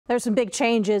There's some big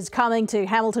changes coming to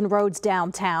Hamilton roads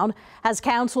downtown as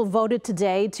council voted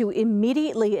today to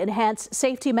immediately enhance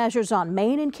safety measures on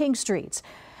Main and King Streets.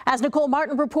 As Nicole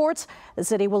Martin reports, the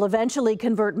city will eventually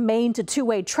convert Main to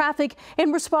two-way traffic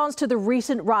in response to the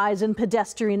recent rise in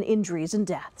pedestrian injuries and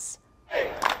deaths.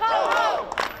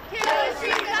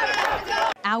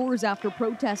 Hours after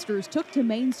protesters took to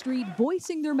Main Street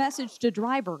voicing their message to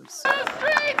drivers.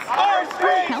 Our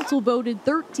streets! Council voted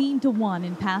 13-1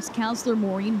 and passed Councillor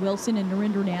Maureen Wilson and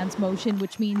Nrinder Nann's motion,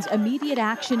 which means immediate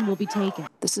action will be taken.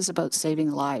 This is about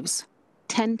saving lives.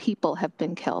 10 people have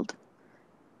been killed,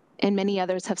 and many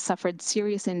others have suffered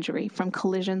serious injury from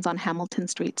collisions on Hamilton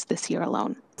streets this year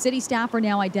alone. City staff are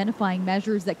now identifying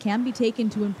measures that can be taken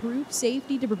to improve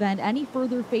safety to prevent any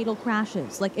further fatal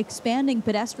crashes, like expanding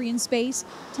pedestrian space,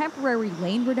 temporary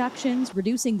lane reductions,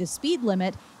 reducing the speed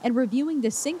limit, and reviewing the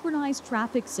synchronized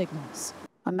traffic signals.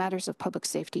 On matters of public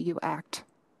safety, you act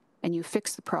and you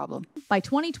fix the problem. By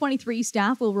 2023,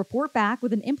 staff will report back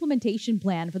with an implementation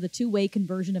plan for the two-way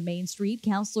conversion of Main Street.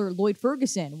 Councillor Lloyd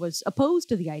Ferguson was opposed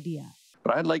to the idea.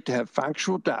 But I'd like to have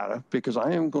factual data because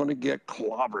I am going to get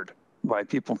clobbered by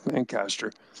people from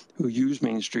Lancaster who use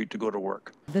Main Street to go to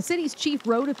work. The city's chief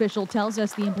road official tells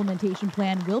us the implementation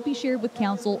plan will be shared with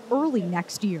council early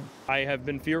next year. I have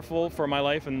been fearful for my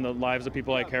life and the lives of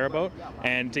people I care about,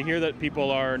 and to hear that people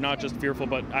are not just fearful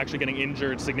but actually getting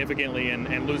injured significantly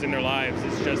and losing their lives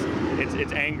is just,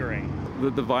 it's angering. The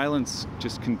violence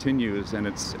just continues and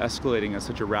it's escalating at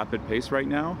such a rapid pace right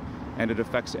now, and it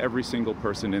affects every single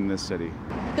person in this city.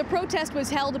 The protest was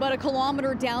held about a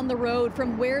kilometre down the road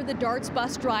from where the Darts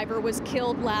bus driver was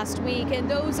killed last week,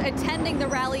 and those attending the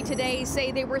rally today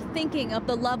say they were thinking of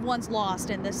the loved ones lost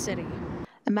in this city.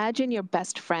 Imagine your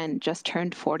best friend just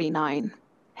turned 49,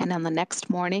 and on the next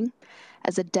morning,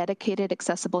 as a dedicated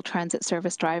accessible transit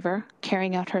service driver,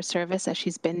 carrying out her service as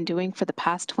she's been doing for the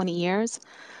past 20 years,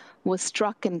 was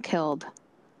struck and killed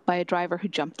by a driver who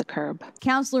jumped the curb.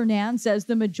 Councillor Nann says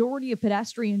the majority of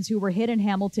pedestrians who were hit in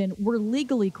Hamilton were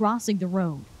legally crossing the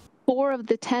road. 4 of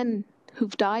the 10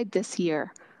 who've died this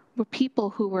year were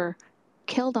people who were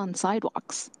killed on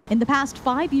sidewalks. In the past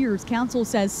 5 years, council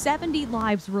says 70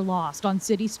 lives were lost on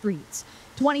city streets.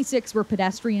 26 were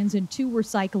pedestrians and 2 were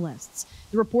cyclists.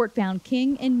 The report found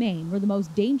King and Main were the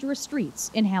most dangerous streets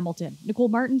in Hamilton. Nicole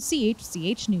Martin,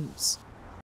 CHCH News.